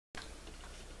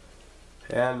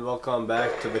And welcome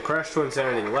back to the Crash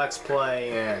Twinsanity Let's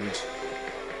Play, and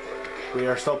we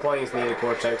are still playing as Nina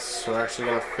Cortex. We're actually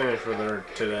going to finish with her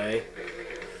today.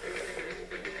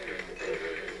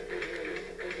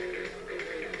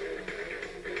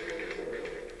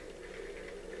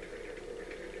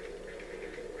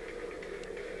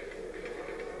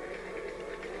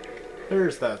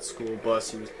 There's that school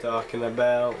bus he was talking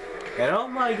about. And oh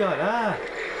my god,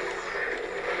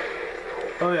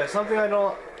 oh yeah, something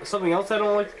else I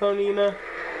don't like about Nina.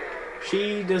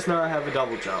 She does not have a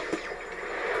double jump.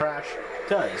 Crash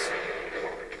does.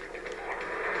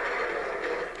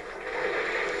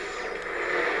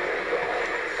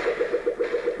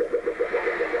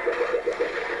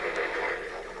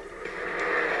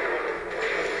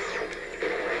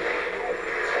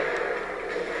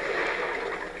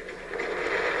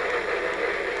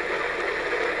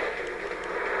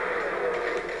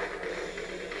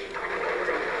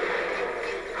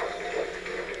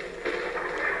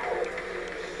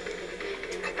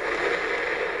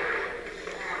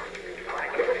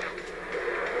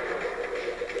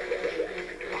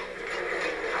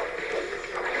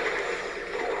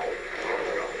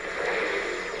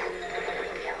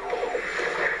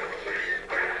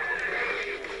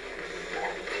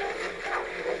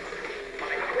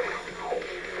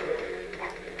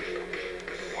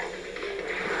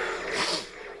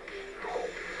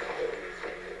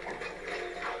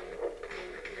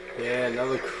 Yeah,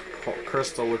 another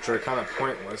crystal, which are kind of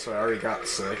pointless, so I already got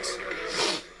 6.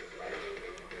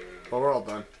 Well, we're all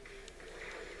done.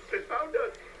 They found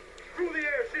us! Through the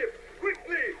airship!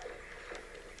 Quickly!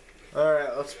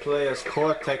 Alright, let's play as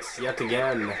Cortex yet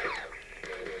again.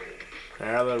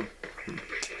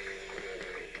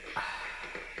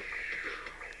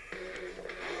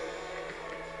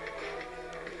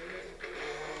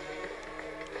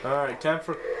 Alright, time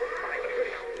for...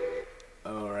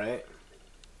 Alright.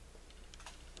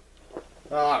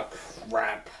 Oh,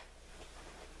 crap.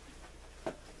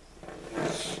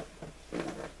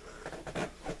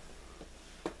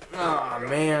 Oh,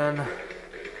 man.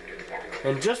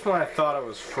 And just when I thought it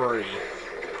was free.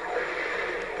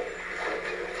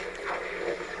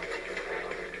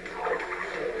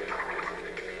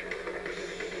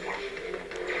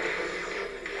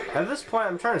 At this point,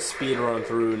 I'm trying to speedrun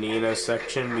through Nina's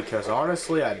section because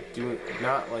honestly, I do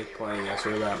not like playing as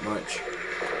her that much.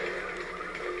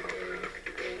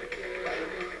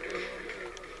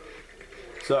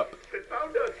 What's up? They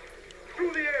found us!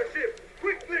 Through the airship!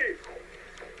 Quickly!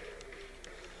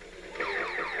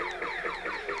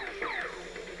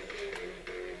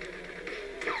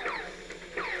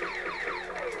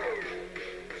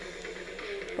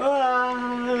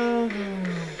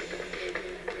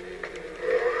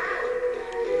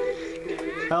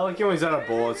 I like him when he's out of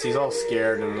bullets, he's all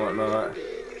scared and whatnot.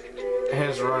 And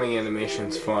his running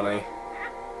animation's funny.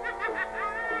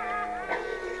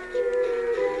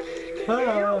 Are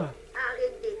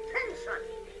in detention.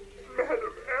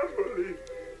 Madam Emily!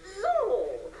 So,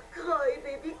 Kai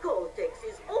baby Cortex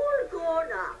is all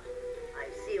gone up. I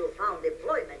see you found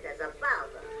employment as a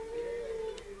father.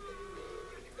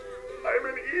 I'm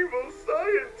an evil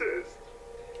scientist!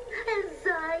 A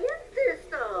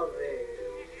scientist of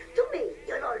it. To me,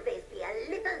 you'll always be a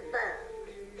little bird.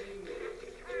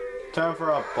 Time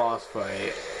for a boss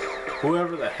fight.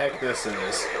 Whoever the heck this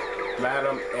is.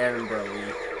 Madam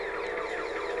Amberly.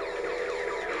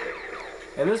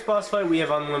 In this boss fight, we have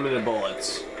unlimited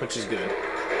bullets, which is good.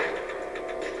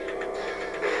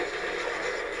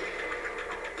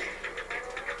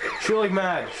 Shoot like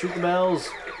mad. Shoot the bells.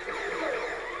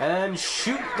 And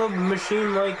shoot the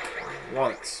machine like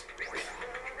once.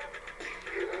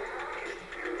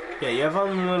 Yeah, you have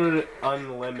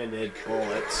unlimited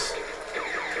bullets.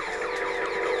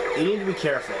 You need to be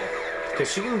careful,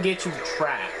 because she can get you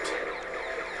trapped.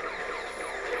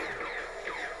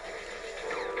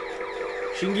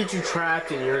 She can get you trapped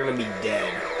and you're gonna be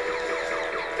dead.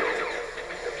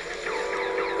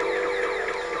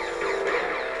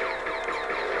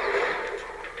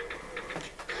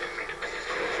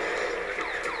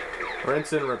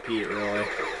 Rinse and repeat, really.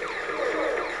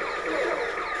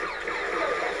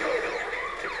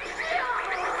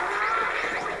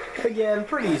 Again,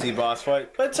 pretty easy boss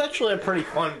fight, but it's actually a pretty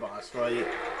fun boss fight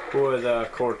with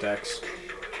Cortex.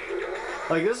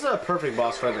 Like, this is a perfect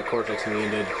boss fight that Cortex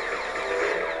needed.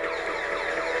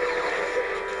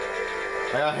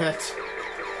 I got hit.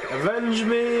 Avenge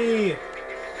me!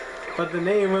 But the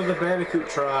name of the Bandicoot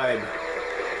tribe.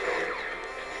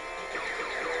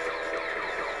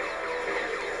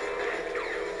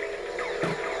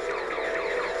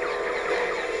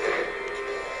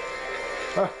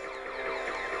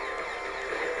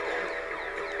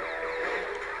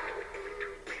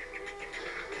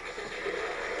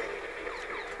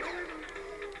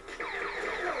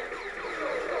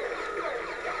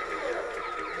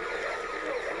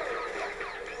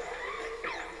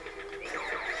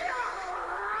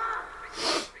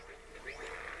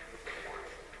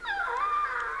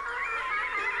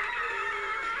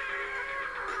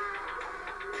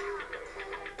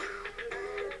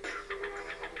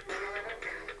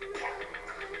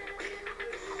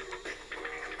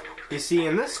 You see,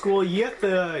 in this school, you have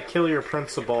to kill your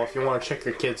principal if you want to check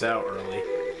your kids out early.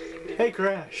 Hey,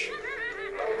 Crash.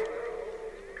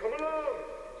 Come along.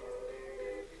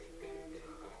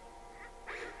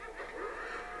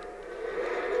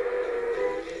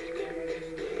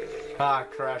 Ah,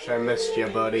 Crash, I missed you,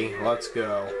 buddy. Let's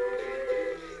go.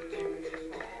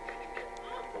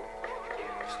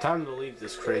 It's time to leave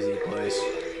this crazy place.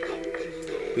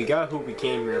 We got who we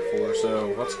came here for,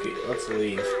 so let's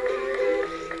leave.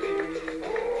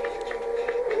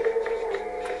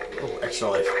 Oh, extra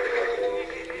life. I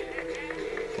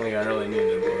think I really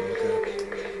needed it, okay.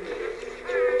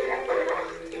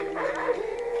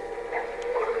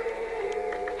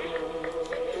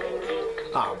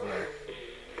 Ah, there.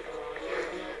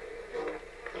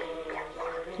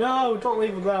 No, don't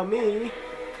leave without me.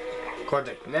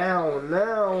 Cortex, now.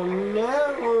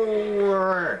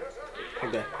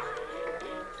 Okay.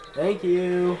 Thank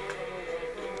you.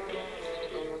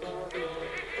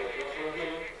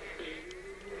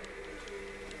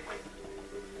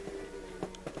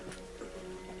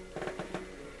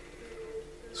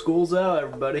 School's out,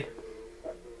 everybody.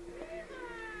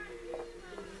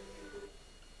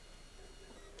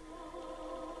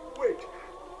 Wait,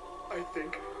 I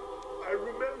think I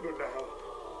remember now.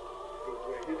 The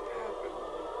way it happened.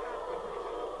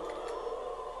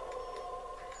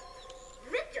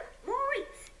 Victor,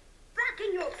 Maurice, back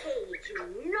in your cage, you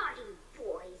naughty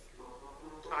boys.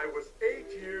 I was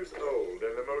 8 years old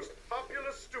and the most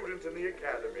popular student in the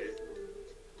academy.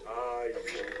 Ah,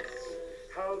 yes.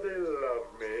 How they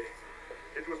loved me.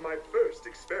 It was my first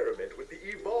experiment with the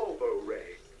Evolvo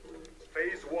ray.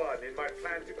 Phase 1 in my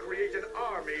plan to create an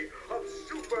army of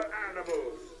super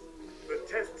animals. The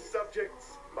test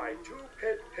subjects, my 2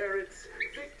 pet parrots,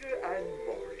 Victor and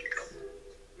Maurice.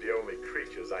 The only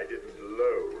creatures I didn't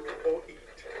load or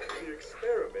eat. The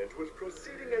experiment was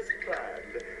proceeding as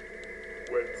planned,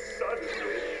 when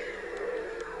suddenly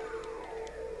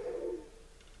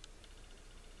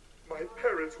my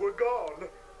parents were gone,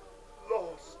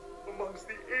 lost amongst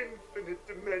the infinite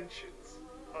dimensions.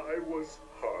 I was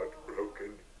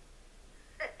heartbroken.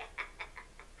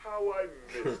 How I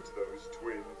missed those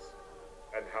twins,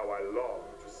 and how I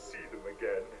longed to see them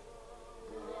again.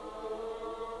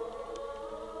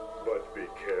 But be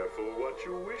careful what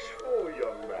you wish for,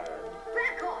 young man,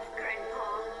 Back off, Grandpa.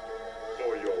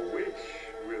 for your wish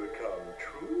will come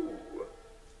true.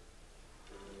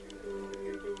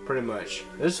 Pretty much.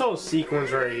 This whole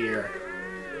sequence right here.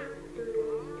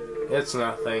 It's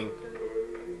nothing.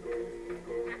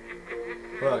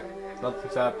 Look,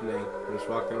 nothing's happening. I'm just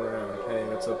walking around. Hey,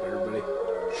 what's up, everybody?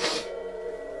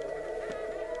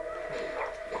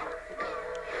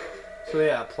 So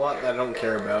yeah, plot that I don't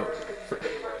care about.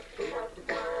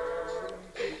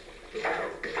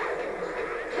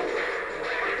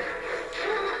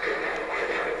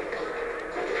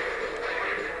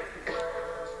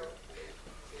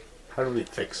 How do we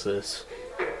fix this?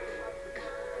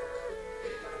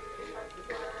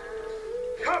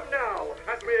 Come now,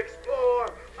 as we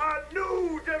explore a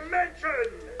new dimension!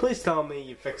 Please tell me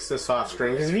you fix this off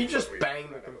screen, because if you just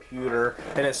bang the computer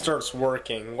and it starts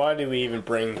working, why do we even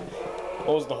bring...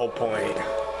 What was the whole point?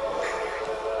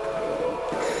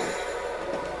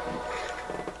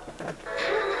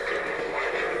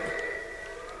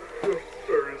 Your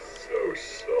fur is so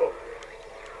soft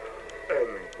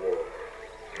and warm.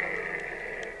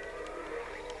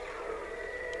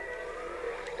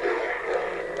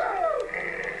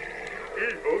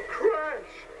 Evil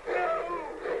Crash! No!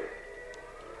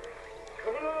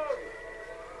 Come along!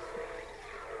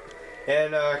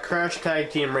 And Crash Tag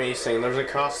Team Racing, there's a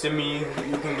costume you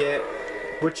can get,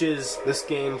 which is this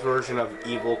game's version of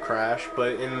Evil Crash,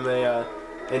 but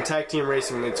in Tag Team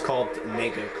Racing it's called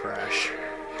Mega Crash.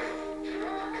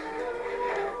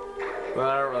 Well,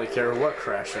 I don't really care what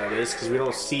Crash that is, because we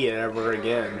don't see it ever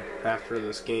again after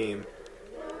this game.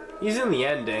 He's in the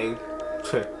ending.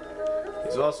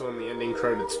 He's also in the ending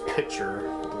credits picture,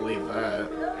 I believe that.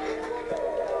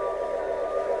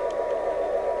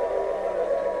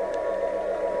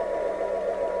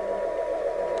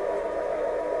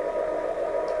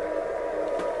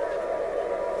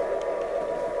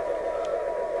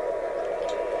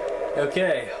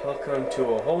 Okay, welcome to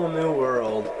a whole new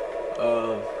world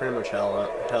of pretty much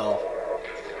hell.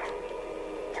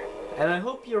 And I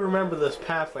hope you remember this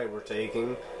pathway we're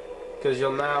taking, because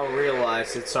you'll now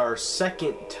realize it's our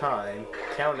second time,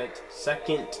 count it,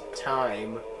 second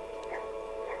time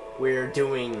we're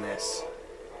doing this.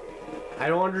 I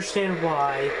don't understand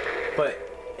why, but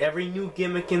every new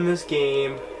gimmick in this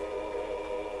game...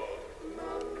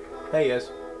 Hey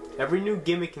guys, every new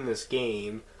gimmick in this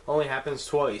game only happens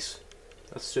twice.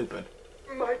 That's stupid.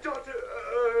 My daughter,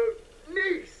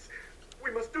 niece.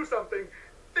 We must do something.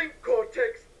 Think,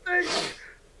 Cortex, think!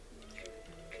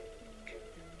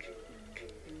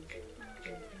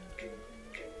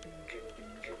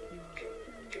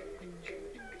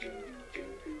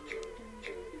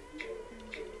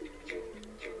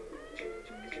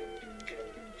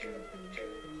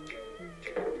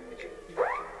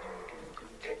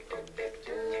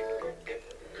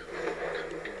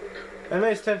 A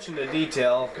nice attention to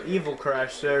detail. Evil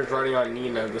Crash there is running on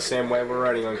Nina the same way we're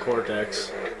running on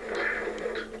Cortex.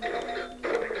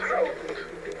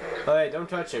 Oh, hey, don't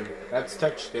touch him. That's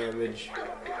touch damage.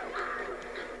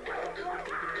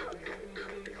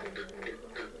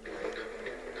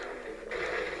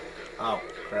 Oh,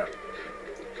 crap.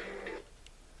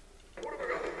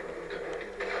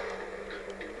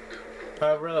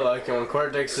 I really like it when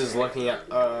Cortex is looking at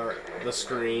the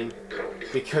screen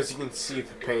because you can see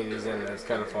the pain he's in. It's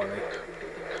kind of funny.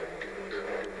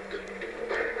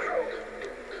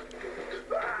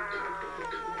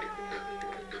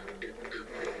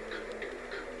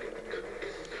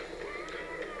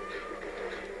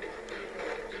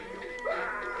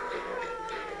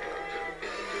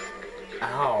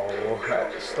 Ow,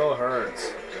 that still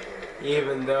hurts.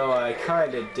 Even though I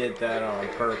kind of did that on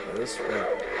purpose,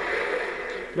 but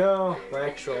no, my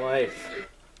extra life.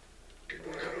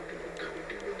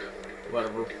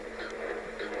 Whatever.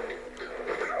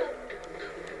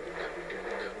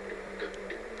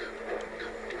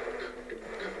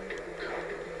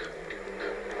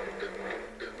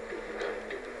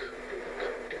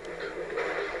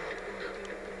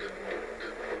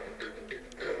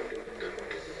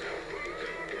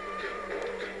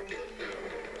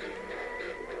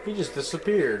 He just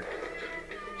disappeared.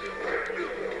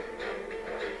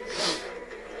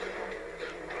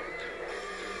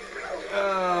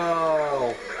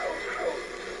 Oh.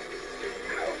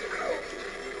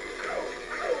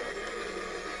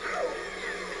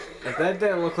 If that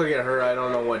didn't look like it hurt, I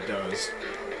don't know what does.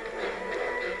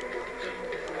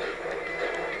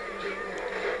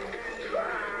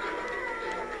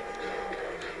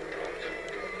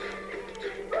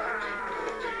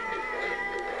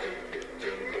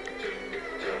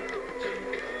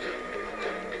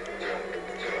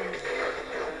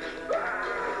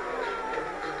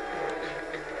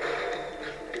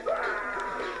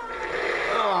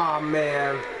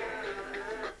 Man,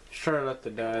 just trying not to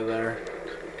die there.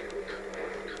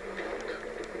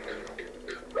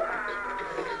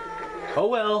 Oh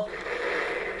well.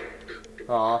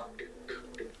 Aw.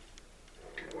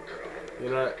 You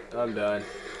know what? I'm done.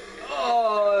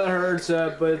 Oh, it hurts,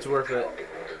 but it's worth it.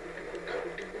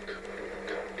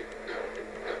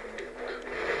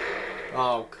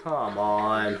 Oh, come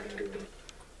on.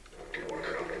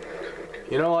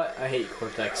 You know what? I hate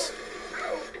Cortex.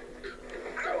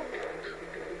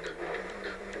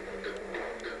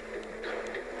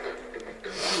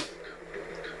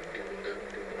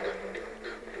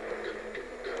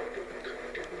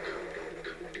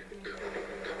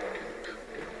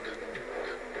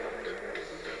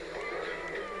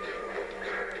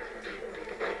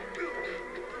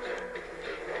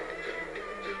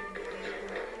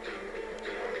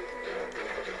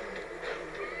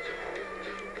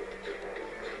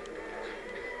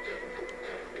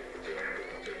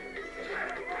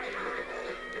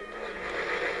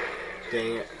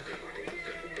 Dang it.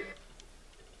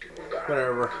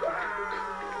 Whatever.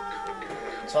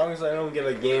 As long as I don't get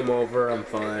a game over, I'm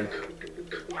fine.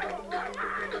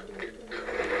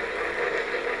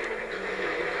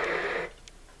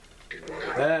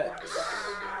 That's...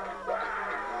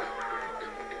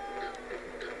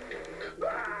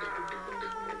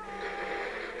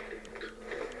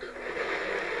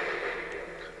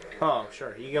 Oh,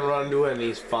 sure. He can run into it and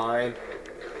he's fine.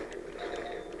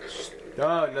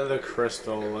 Oh, another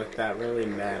crystal. Like, that really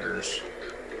matters.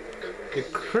 The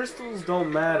crystals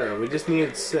don't matter. We just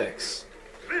needed 6.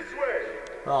 This way!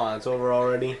 Oh, that's over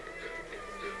already?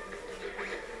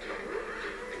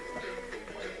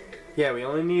 Yeah, we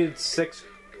only needed 6.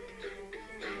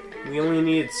 We only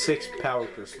needed 6 power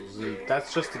crystals, and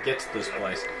that's just to get to this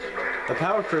place. The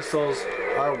power crystals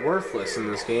are worthless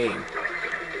in this game.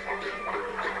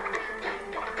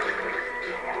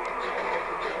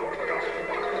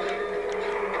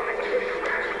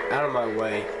 Out of my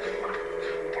way.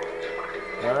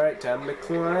 Alright, time to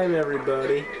climb,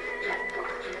 everybody.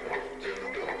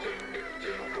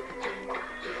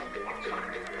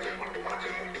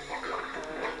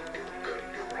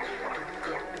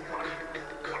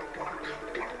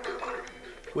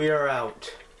 We are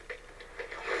out.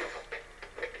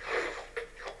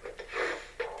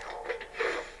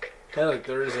 Hey, look,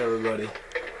 there is everybody.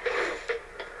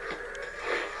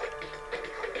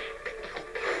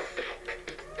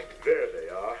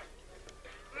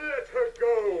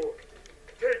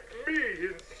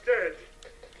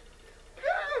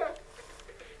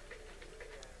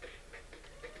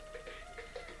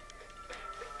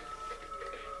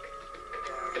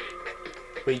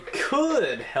 We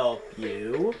could help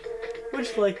you. Would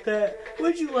you like that?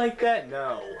 Would you like that?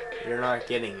 No, you're not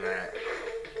getting that.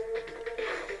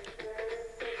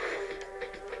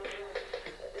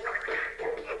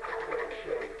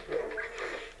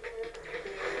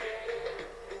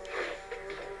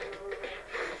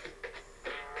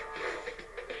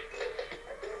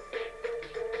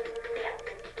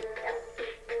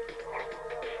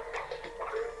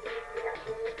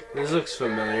 This looks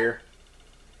familiar.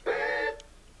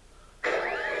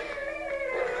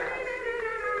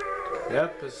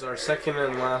 Yep, this is our second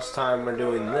and last time we're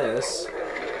doing this.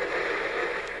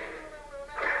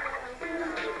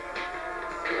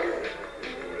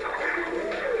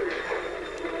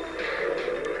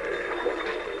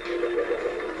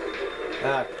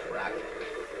 Ah, crap.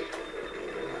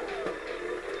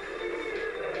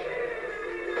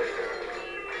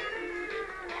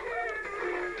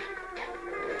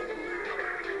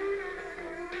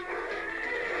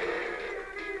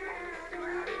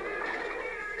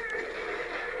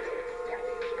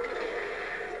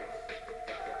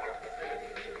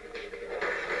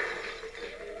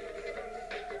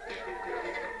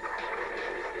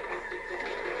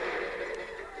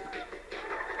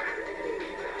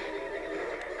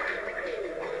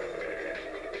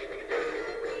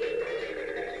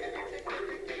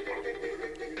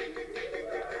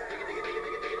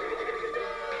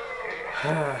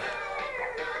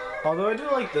 Although I do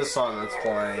like this song that's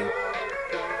playing.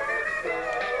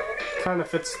 Kind of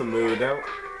fits the mood.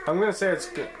 I'm gonna say it's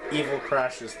Evil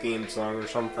Crash's theme song or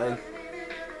something.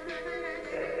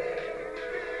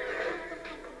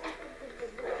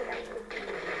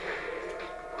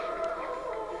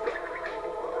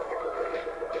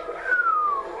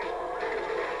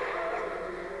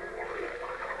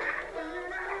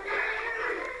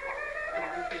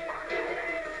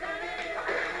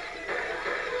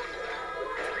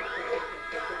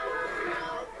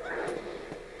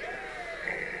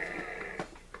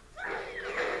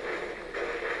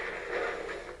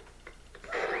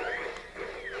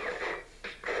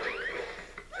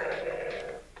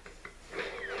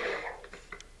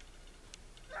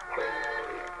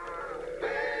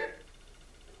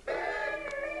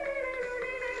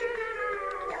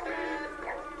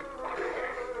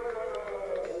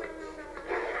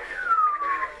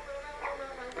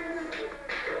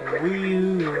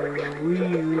 Wee-oo.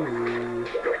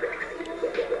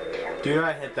 Do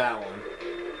not hit that one.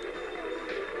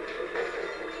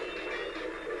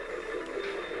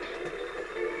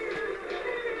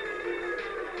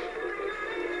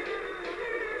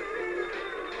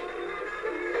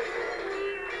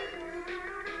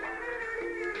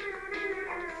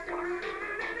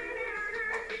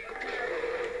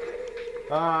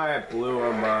 I blew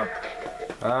him up.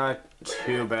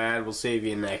 Too bad. We'll save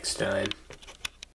you next time.